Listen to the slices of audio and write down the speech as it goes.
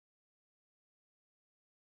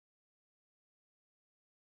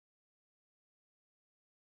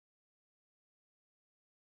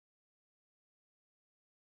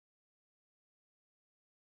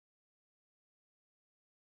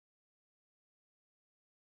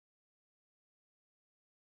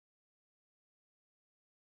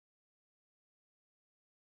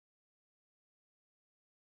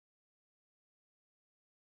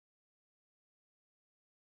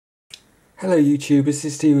Hello YouTube, this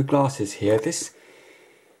is SteamieWithGlasses here. This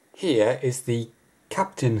here is the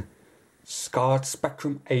Captain Scarlet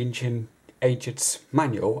Spectrum Agent's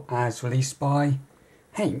Manual as released by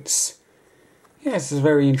Haynes. Yes, it's a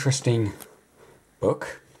very interesting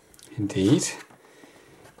book indeed.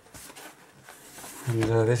 And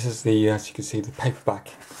this is the, as you can see, the paperback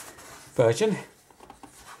version.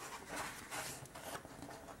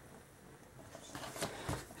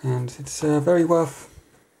 And it's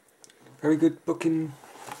very good book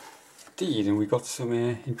indeed, and we've got some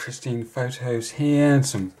interesting photos here and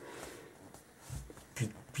some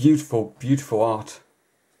beautiful artwork,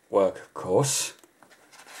 of course.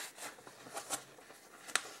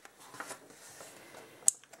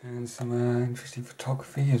 And some interesting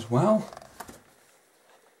photography as well.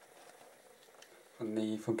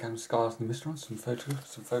 From Captain Scarlet and the Mist, some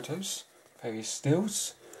photos, various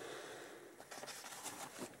stills.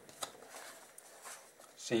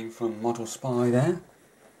 Seen from Model Spy there.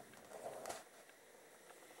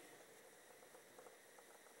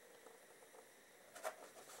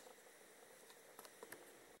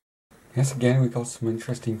 Yes, again we've got some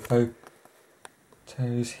interesting photos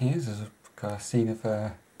here. There's a scene of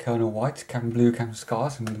Colonel White, Captain Blue, Captain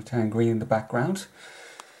Scarlet and Lieutenant Green in the background.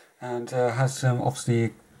 And has some,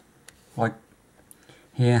 obviously, like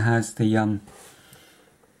here has the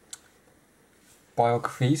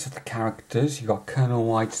biographies of the characters. You've got Colonel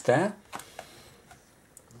White's there.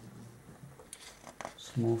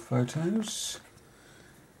 Some more photos.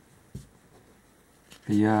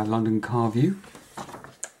 The London car view.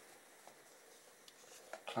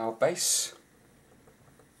 Cloud base.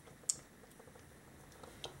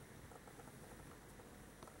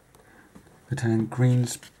 Lieutenant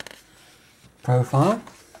Green's profile.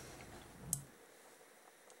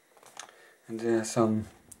 And some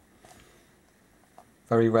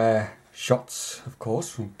very rare shots, of course,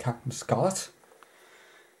 from Captain Scarlet,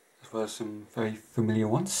 as well as some very familiar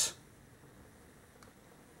ones.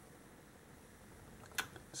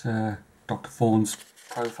 There's Dr. Thorne's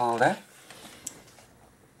profile there.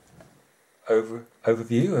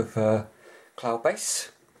 Overview of Cloud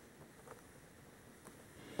Base.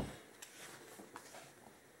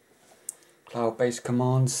 Cloud Base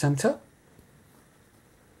Command Center.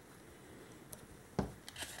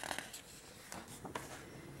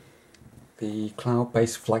 The Cloud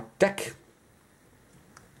Base Flight Deck.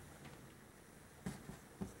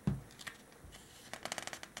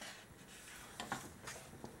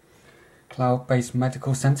 Cloud Base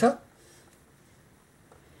Medical Center.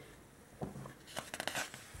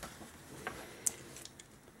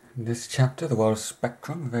 In this chapter, the World of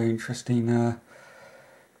Spectrum, a very interesting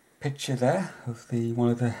picture there of one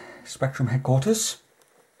of the Spectrum headquarters.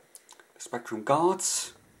 The Spectrum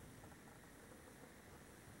Guards.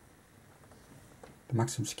 The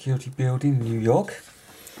maximum security building in New York.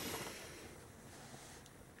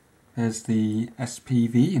 There's the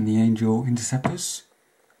SPV and the Angel Interceptors.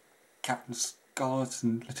 Captain Scarlet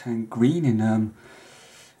and Lieutenant Green in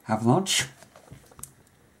Avalanche.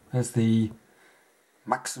 There's the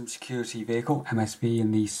maximum security vehicle, MSV,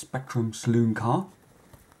 in the Spectrum saloon car.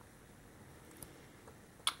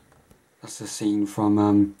 That's the scene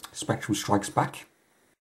from Spectrum Strikes Back.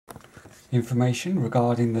 Information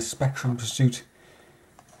regarding the Spectrum Pursuit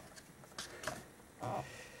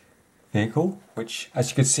vehicle, which, as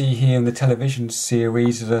you can see here in the television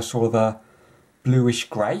series, is a sort of a bluish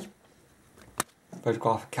grey.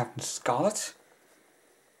 Photograph of Captain Scarlet.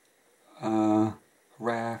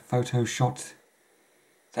 Rare photo shot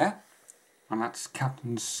there. And that's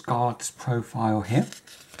Captain Scarlet's profile here.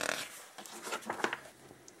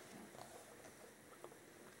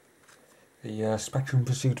 The Spectrum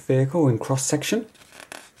Pursuit vehicle in cross section.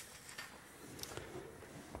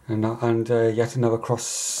 And yet another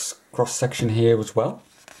cross section here as well.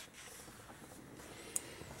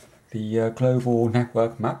 The global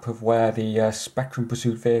network map of where the Spectrum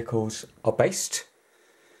Pursuit vehicles are based.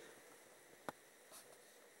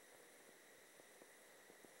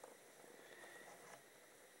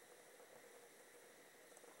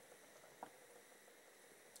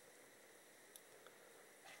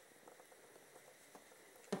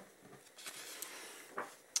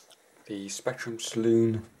 The Spectrum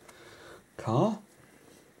saloon car.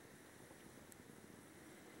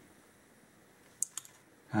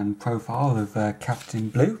 And profile of Captain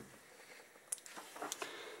Blue.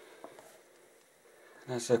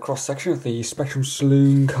 There's a cross section of the Spectrum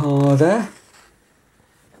saloon car there.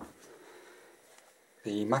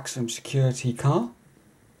 The maximum security car.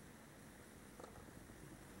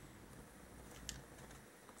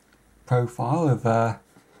 Profile of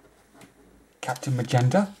Captain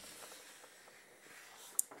Magenta.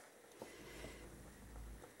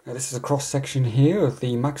 Now this is a cross section here of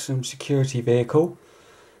the maximum security vehicle.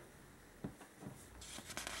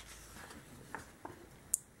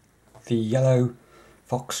 The yellow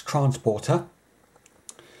Fox Transporter.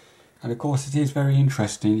 And of course it is very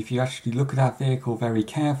interesting, if you actually look at that vehicle very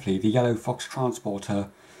carefully, the yellow Fox Transporter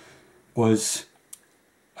was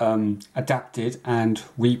adapted and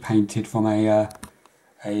repainted from a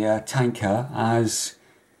tanker as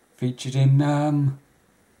featured in the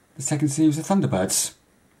second series of Thunderbirds.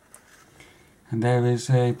 And there is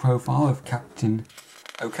a profile of Captain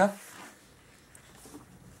Ochre.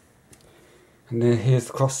 And here's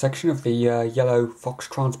the cross section of the yellow Fox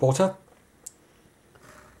Transporter.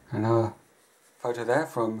 And a photo there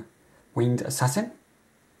from Winged Assassin.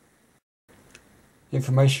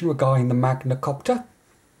 Information regarding the Magnacopter.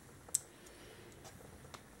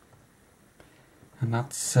 And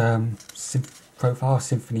that's profile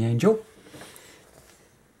Symphony Angel.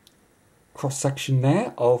 Cross section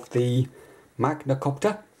there of the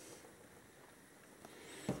Magnacopter.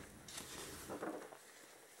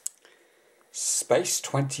 Space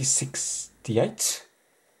 2068.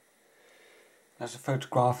 There's a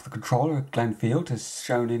photograph of the controller at Glenfield as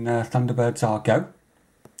shown in Thunderbirds Are Go.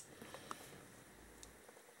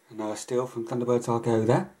 And still from Thunderbirds Are Go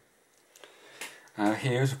there.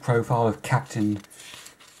 Here's a profile of Captain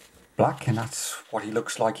Black, and that's what he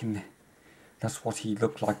looks like that's what he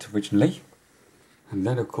looked like originally. And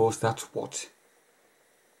then of course that's what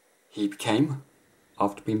he became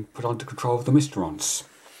after being put under control of the Mysterons.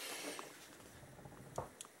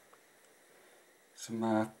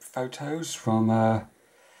 Some photos from the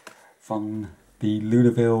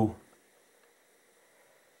Lunarville,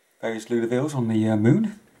 various Lunarvilles on the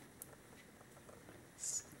moon,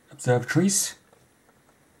 observatories,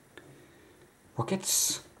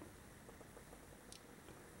 rockets,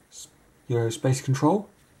 Eurospace Control,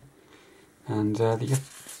 and the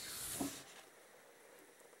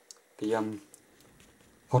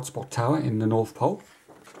hotspot tower in the North Pole.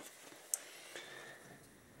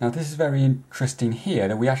 Now this is very interesting here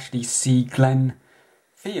that we actually see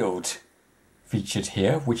Glenfield featured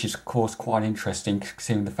here, which is of course quite interesting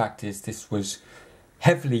considering the fact is this was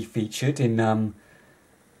heavily featured in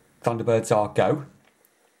Thunderbirds Are Go.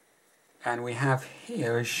 And we have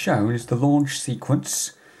here as shown is the launch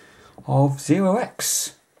sequence of Zero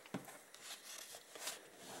X.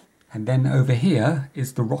 And then over here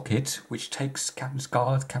is the rocket which takes Captain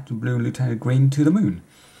Scarlet, Captain Blue and Lieutenant Green to the moon.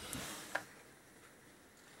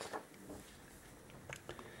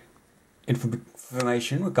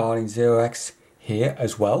 Information regarding Zero X here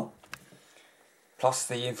as well, plus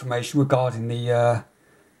the information regarding the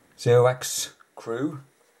Zero X crew,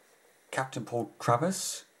 Captain Paul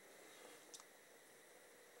Travers,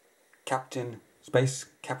 Captain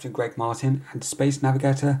Greg Martin and Space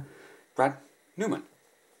Navigator Brad Newman.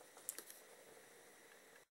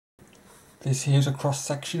 This here's a cross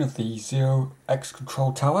section of the Zero X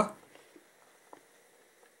control tower.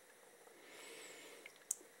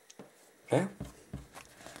 Okay.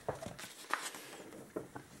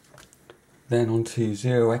 Then on to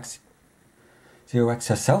Zero X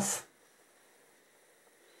herself.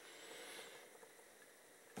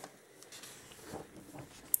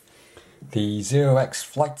 The Zero X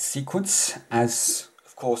flight sequence, as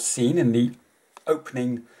of course seen in the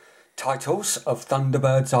opening titles of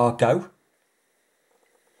Thunderbirds Are Go.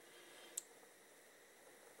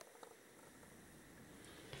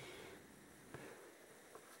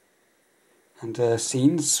 And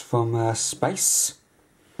scenes from space.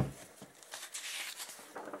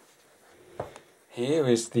 Here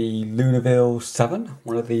is the Lunarville 7,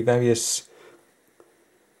 one of the various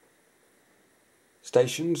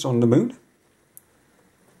stations on the moon.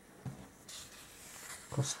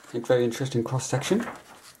 Very interesting cross section.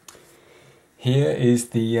 Here is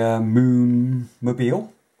the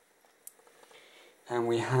Moonmobile, and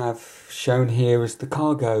we have shown here as the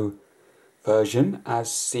cargo version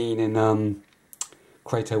as seen in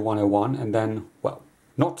Krato 101, and then, well,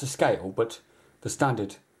 not to scale, but the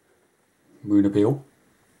standard Moonmobile.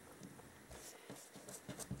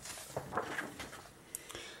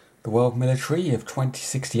 The World Military of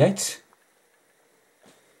 2068.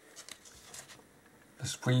 The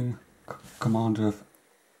Supreme Commander of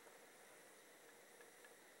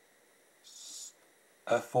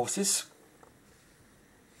Earth Forces.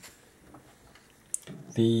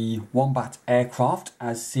 The Wombat aircraft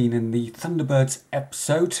as seen in the Thunderbirds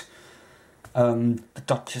episode, the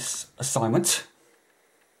Duchess Assignment.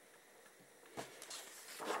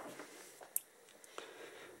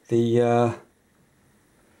 The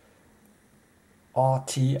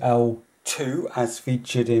RTL-2 as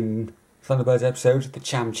featured in Thunderbirds episode, the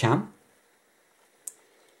Cham Cham.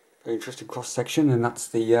 Very interesting cross section, and that's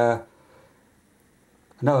the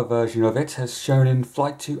another version of it as shown in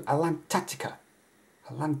Flight to Atlantica.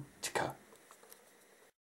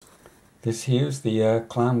 This here is the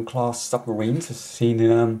Clown class submarines as seen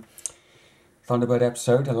in Thunderbird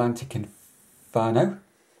episode Atlantic Inferno.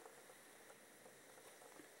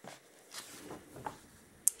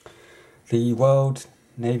 The World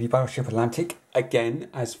Navy battleship Atlantic, again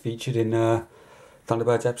as featured in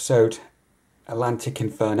Thunderbird's episode Atlantic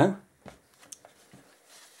Inferno.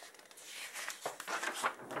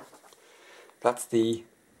 That's the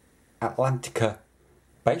Atlantica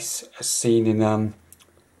base as seen in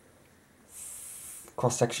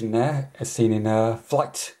cross section there, as seen in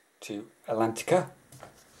Flight to Atlantica.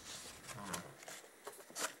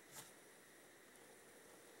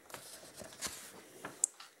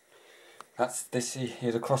 This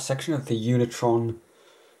here's a cross section of the Unitron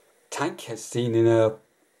tank as seen in a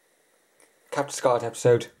Captain Scarlet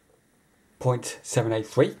episode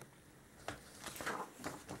 .783.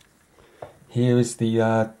 Here is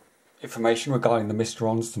the information regarding the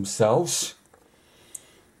Mysterons themselves.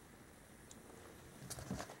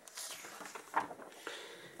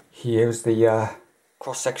 Here is the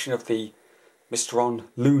cross section of the Mysteron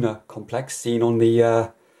lunar complex seen on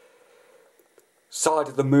the side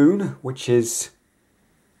of the moon, which is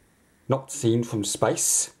not seen from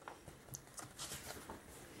space.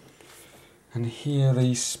 And here are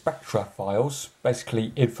the spectra files,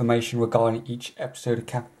 basically information regarding each episode of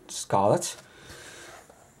Captain Scarlet.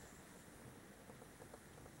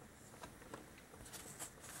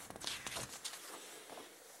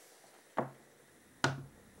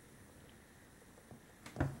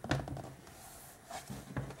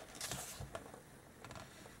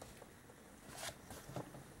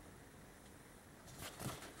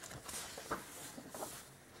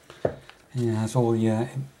 It has all the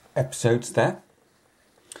episodes there.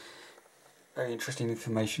 Very interesting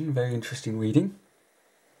information, very interesting reading.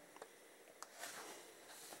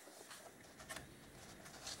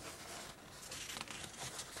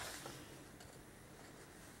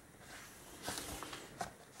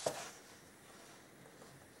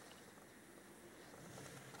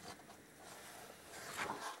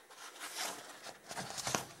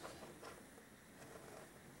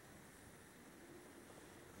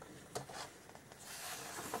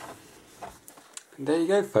 And there you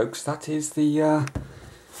go, folks, that is the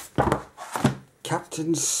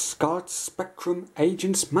Captain Scarlet Spectrum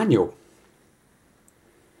Agent's Manual.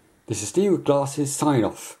 This is SteamieWithGlasses signing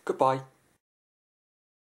off. Goodbye.